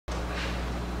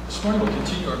This morning we'll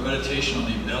continue our meditation on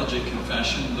the Belgic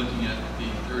confession, looking at the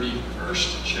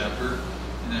 31st chapter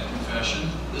in that confession.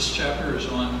 This chapter is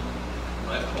on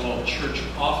what I've called church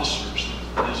officers.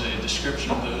 It is a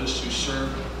description of those who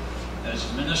serve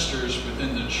as ministers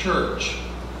within the church.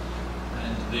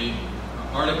 And the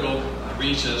article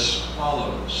reads as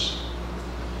follows.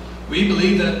 We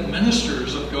believe that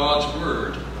ministers of God's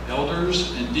Word,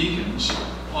 elders and deacons,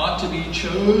 ought to be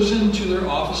chosen to their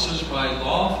offices by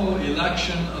lawful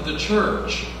election of the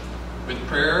church, with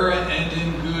prayer and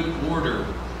in good order,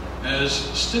 as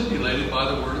stipulated by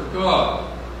the Word of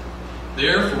God.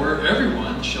 Therefore,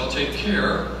 everyone shall take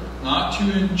care not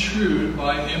to intrude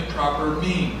by improper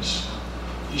means.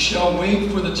 He shall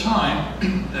wait for the time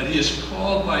that he is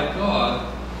called by God,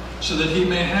 so that he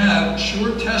may have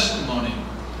sure testimony,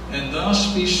 and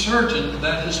thus be certain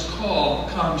that his call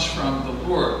comes from the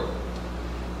Lord.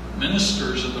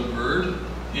 Ministers of the Word,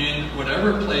 in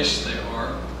whatever place they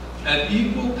are, have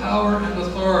equal power and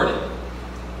authority,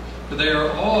 for they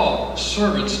are all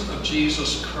servants of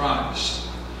Jesus Christ,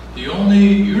 the only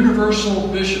universal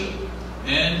bishop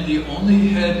and the only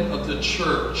head of the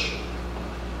church.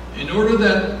 In order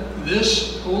that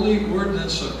this holy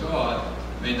ordinance of God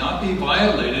may not be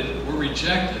violated or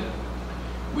rejected,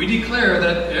 we declare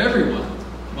that everyone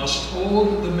must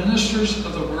hold the ministers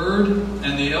of the Word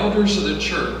and the elders of the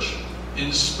church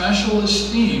in special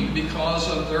esteem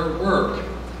because of their work,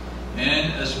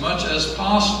 and as much as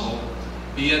possible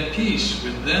be at peace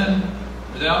with them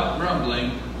without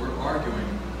grumbling or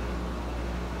arguing.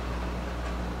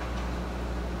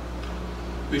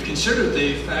 We've considered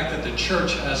the fact that the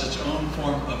church has its own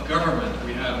form of government.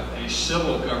 We have a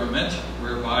civil government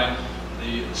whereby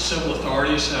the civil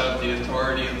authorities have the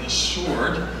authority of the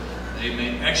sword. They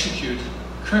may execute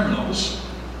criminals.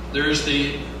 There is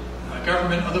the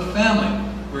government of the family,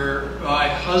 whereby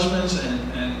husbands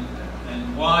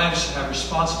and wives have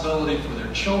responsibility for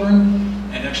their children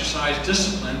and exercise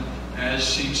discipline as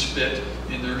seems fit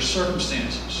in their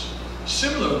circumstances.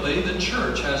 Similarly, the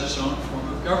church has its own form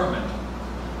of government.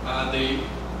 The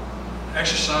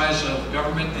exercise of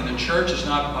government in the church is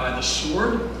not by the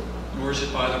sword, nor is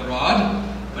it by the rod,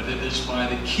 but it is by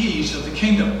the keys of the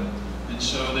kingdom. And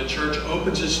so the church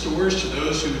opens its doors to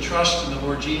those who trust in the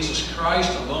Lord Jesus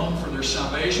Christ alone for their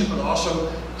salvation, but also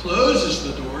closes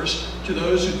the doors to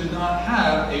those who do not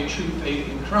have a true faith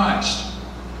in Christ.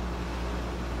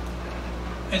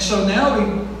 And so now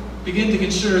we begin to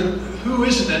consider who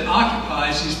is it that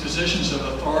occupies these positions of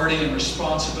authority and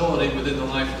responsibility within the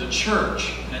life of the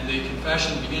church. And the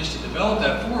confession begins to develop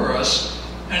that for us.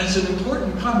 And it's an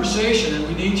important conversation, and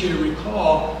we need to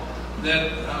recall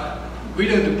that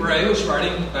Guido de Brès was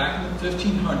writing back in the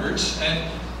 1500s,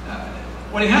 and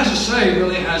what he has to say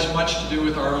really has much to do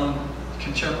with our own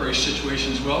contemporary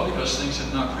situation as well, because things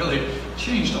have not really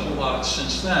changed a whole lot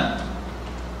since then.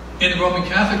 In the Roman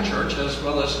Catholic Church, as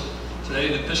well as today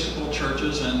the Episcopal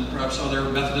churches and perhaps other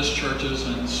Methodist churches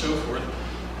and so forth,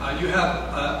 you have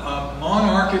a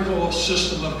monarchical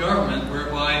system of government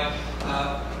whereby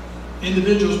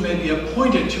individuals may be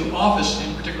appointed to office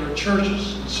in particular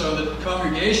churches. And so the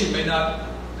congregation may not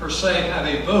per se have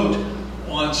a vote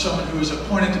on someone who is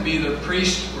appointed to be their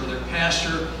priest or their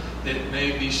pastor. It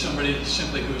may be somebody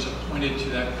simply who is appointed to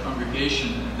that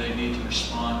congregation, and they need to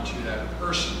respond to that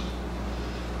person.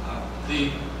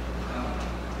 The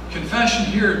confession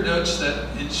here notes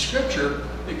that in Scripture,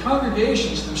 the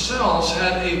congregations themselves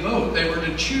had a vote. They were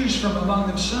to choose from among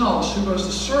themselves who was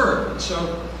to serve. And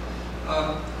so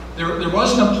there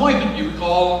was an appointment. You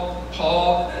recall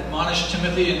Paul admonished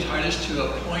Timothy and Titus to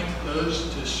appoint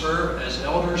those to serve as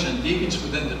elders and deacons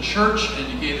within the church, and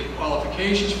he gave the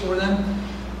qualifications for them.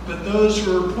 But those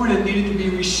who were appointed needed to be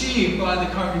received by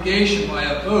the congregation by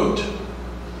a vote.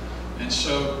 And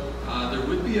so there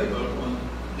would be a vote on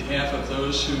behalf of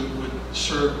those who would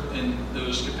serve in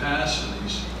those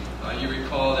capacities. You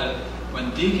recall that when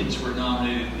deacons were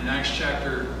nominated in Acts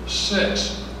chapter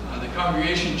 6, the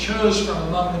congregation chose from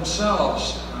among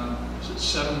themselves,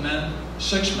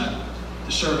 6 men,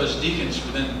 to serve as deacons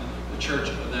within the church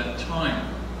of that time.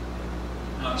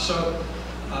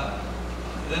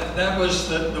 That was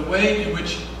the way in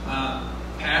which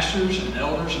pastors and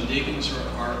elders and deacons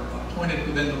are appointed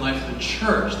within the life of the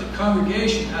church. The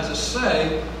congregation has a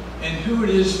say in who it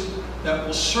is that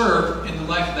will serve in the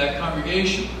life of that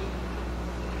congregation.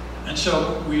 And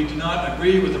so we do not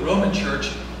agree with the Roman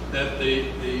Church that the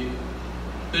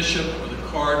bishop or the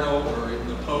cardinal or even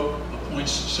the pope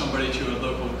appoints somebody to a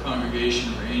local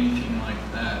congregation or anything like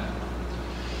that.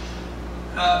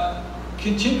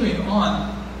 Continuing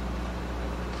on,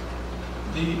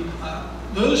 the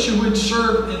those who would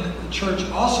serve in the church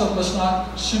also must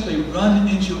not simply run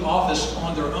into office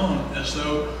on their own, as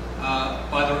though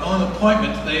by their own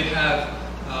appointment they have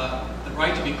the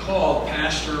right to be called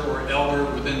pastor or elder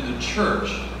within the church.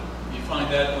 You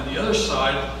find that on the other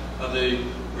side of the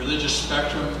religious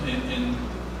spectrum in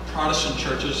Protestant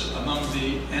churches among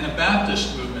the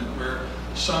Anabaptist movement, where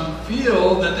some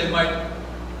feel that they might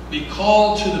be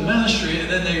called to the ministry, and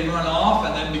then they run off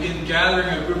and then begin gathering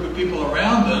a group of people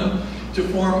around them to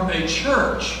form a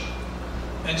church.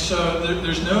 And so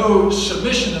there's no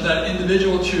submission of that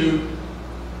individual to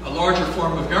a larger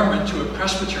form of government, to a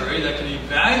presbytery that can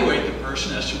evaluate the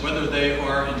person as to whether they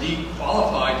are indeed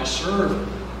qualified to serve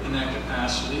in that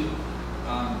capacity.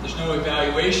 There's no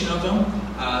evaluation of them.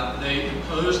 They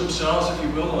impose themselves, if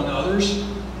you will, on others,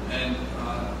 and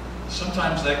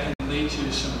sometimes that can lead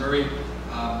to some very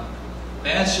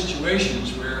bad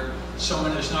situations where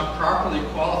someone is not properly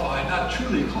qualified, not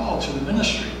truly called to the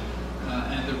ministry,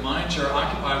 and their minds are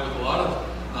occupied with a lot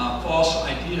of false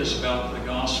ideas about the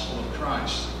gospel of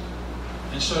Christ.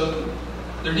 And so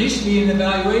there needs to be an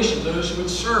evaluation of those who would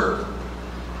serve.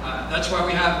 That's why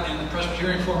we have in the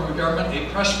Presbyterian form of government a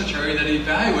presbytery that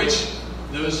evaluates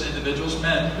those individuals,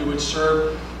 men who would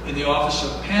serve in the office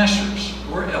of pastors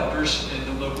or elders in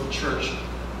the local church.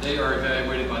 They are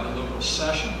evaluated by the local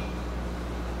session.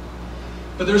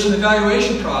 But there's an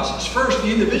evaluation process. First,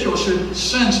 the individual should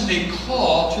sense a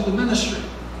call to the ministry.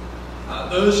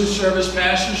 Those who serve as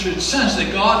pastors should sense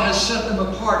that God has set them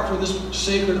apart for this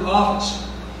sacred office.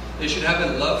 They should have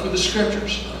a love for the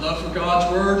Scriptures, a love for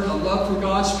God's Word, a love for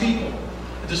God's people,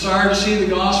 a desire to see the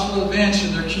gospel advance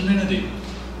in their community,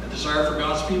 a desire for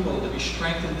God's people to be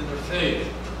strengthened in their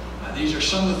faith. These are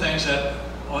some of the things that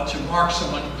ought to mark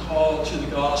someone called to the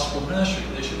gospel ministry.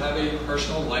 They should have a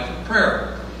personal life of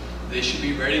prayer. They should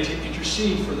be ready to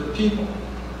intercede for their people.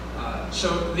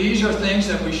 So these are things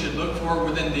that we should look for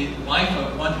within the life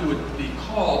of one who would be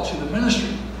called to the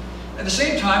ministry. At the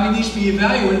same time, he needs to be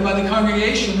evaluated by the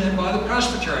congregation and by the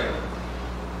presbytery.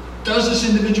 Does this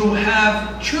individual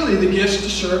have truly the gifts to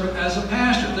serve as a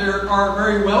pastor? There are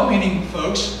very well-meaning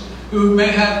folks who may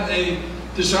have a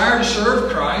desire to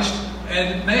serve Christ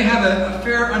and may have a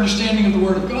fair understanding of the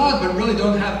Word of God, but really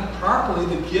don't have properly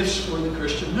the gifts for the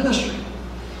Christian ministry.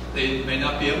 They may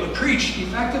not be able to preach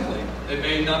effectively. They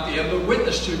may not be able to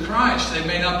witness to Christ. They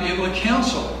may not be able to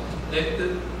counsel. They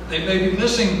may be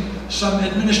missing some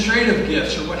administrative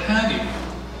gifts or what have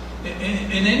you.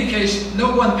 In any case,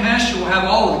 no one pastor will have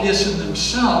all the gifts in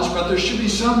themselves, but there should be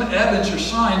some evidence or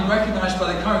sign recognized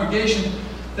by the congregation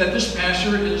that this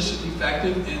pastor is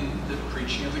effective in the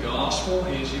preaching of the gospel.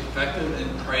 He is effective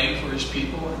in praying for his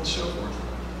people and so forth.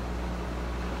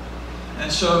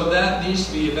 And so that needs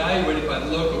to be evaluated by the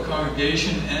local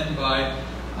congregation and by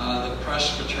the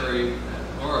presbytery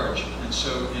at large. And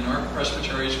so in our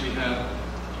presbyteries we have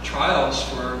trials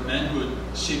for men who would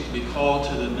seek to be called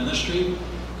to the ministry.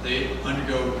 They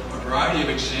undergo a variety of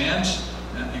exams,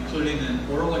 including an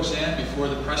oral exam before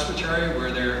the presbytery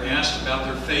where they're asked about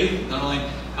their faith, not only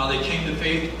how they came to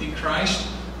faith in Christ,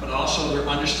 but also their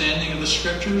understanding of the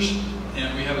Scriptures.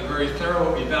 And we have a very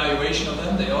thorough evaluation of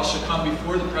them. They also come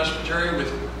before the presbytery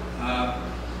with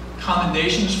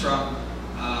commendations from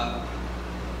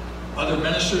other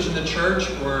ministers in the church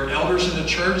or elders in the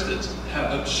church that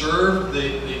have observed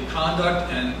the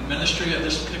conduct and ministry of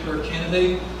this particular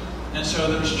candidate. And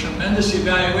so there's tremendous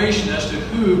evaluation as to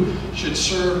who should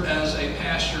serve as a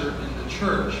pastor in the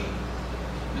church.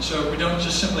 And so we don't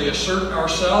just simply assert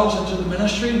ourselves into the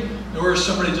ministry, nor is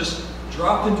somebody just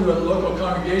dropped into a local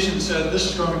congregation and said, this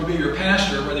is going to be your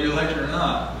pastor, whether you like it or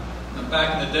not. Now,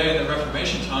 back in the day, in the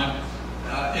Reformation time,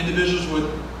 individuals would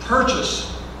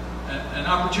purchase an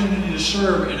opportunity to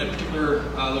serve in a particular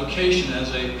location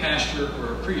as a pastor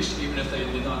or a priest, even if they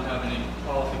did not have any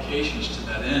qualifications to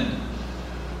that end.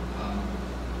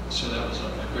 So that was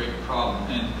a great problem.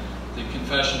 And the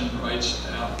confession writes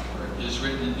out, or is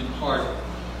written in part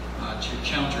to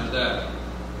counter that.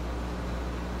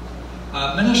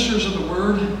 Ministers of the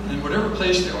Word, in whatever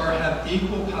place they are, have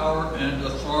equal power and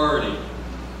authority,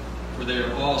 for they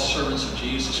are all servants of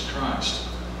Jesus Christ.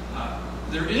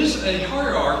 There is a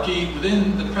hierarchy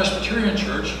within the Presbyterian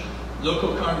Church,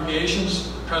 local congregations,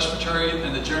 the Presbytery,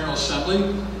 and the General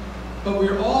Assembly, but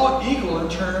we're all equal in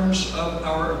terms of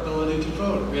our ability to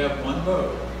vote. We have one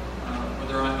vote.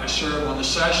 Whether I serve on the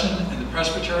session, in the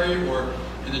Presbytery, or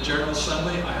in the General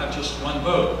Assembly, I have just one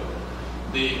vote.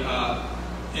 The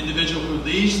individual who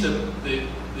leads the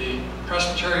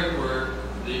Presbytery or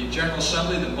the General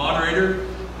Assembly, the moderator,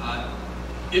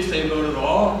 if they vote at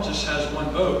all, just has one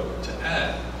vote to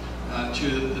add to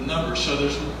the number. So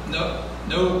there's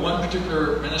no one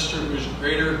particular minister who's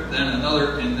greater than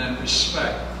another in that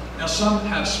respect. Now, some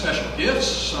have special gifts,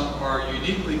 some are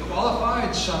uniquely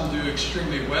qualified, some do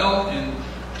extremely well in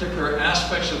particular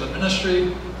aspects of the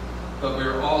ministry, but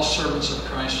we're all servants of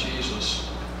Christ Jesus.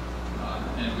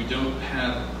 And we don't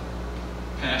have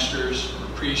pastors or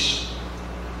priests,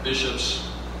 bishops,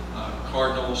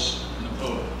 cardinals, and a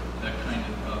pope, that kind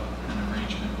of an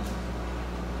arrangement.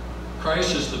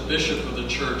 Christ is the bishop of the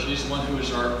church. He's the one who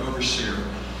is our overseer.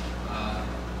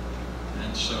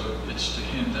 And so it's to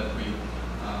him that we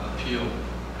appeal.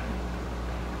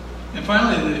 And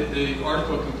finally, the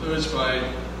article concludes by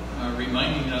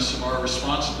reminding us of our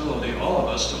responsibility, all of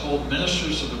us, to hold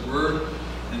ministers of the word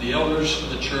and the elders of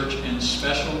the church in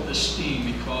special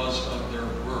esteem because of their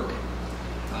work.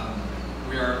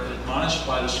 We are admonished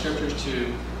by the scriptures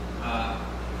to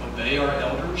obey our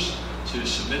elders, to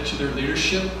submit to their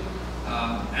leadership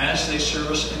as they serve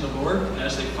us in the Lord,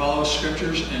 as they follow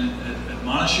scriptures and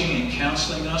admonishing and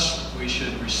counseling us. We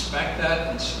should respect that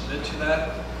and submit to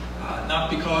that, not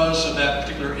because of that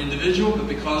particular individual, but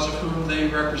because of whom they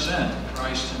represent,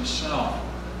 Christ himself.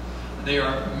 They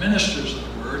are ministers of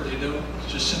the word. They don't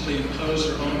just simply impose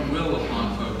their own will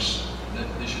upon folks. That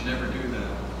they should never do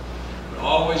that. But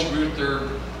always root their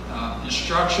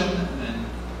instruction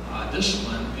and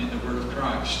discipline in the word of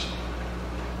Christ.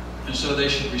 And so they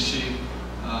should receive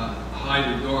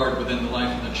high regard within the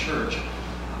life of the church.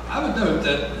 I would note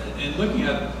that in looking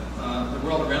at the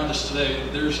world around us today,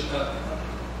 there's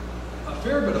a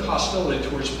fair bit of hostility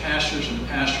towards pastors and the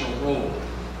pastoral role.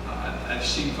 I've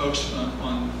seen folks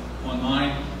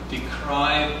online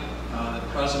decry the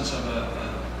presence of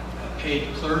a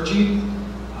paid clergy,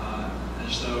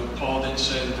 as though Paul didn't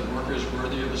say that the worker is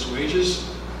worthy of his wages.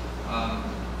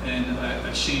 And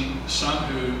I've seen some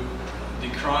who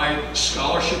decried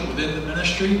scholarship within the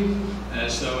ministry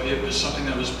as though it was something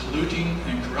that was polluting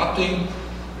and corrupting,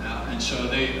 and so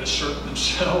they assert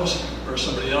themselves or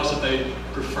somebody else that they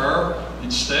prefer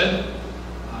instead.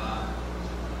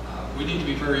 We need to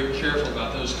be very careful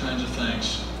about those kinds of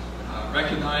things.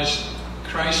 Recognize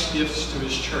Christ's gifts to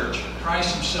his church.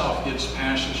 Christ himself gives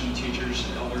pastors and teachers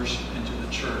and elders into the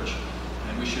church,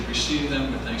 and we should receive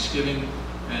them with thanksgiving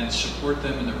and support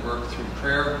them in their work through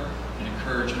prayer and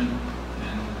encouragement,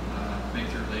 and make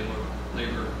their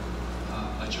labor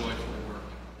a joy for them.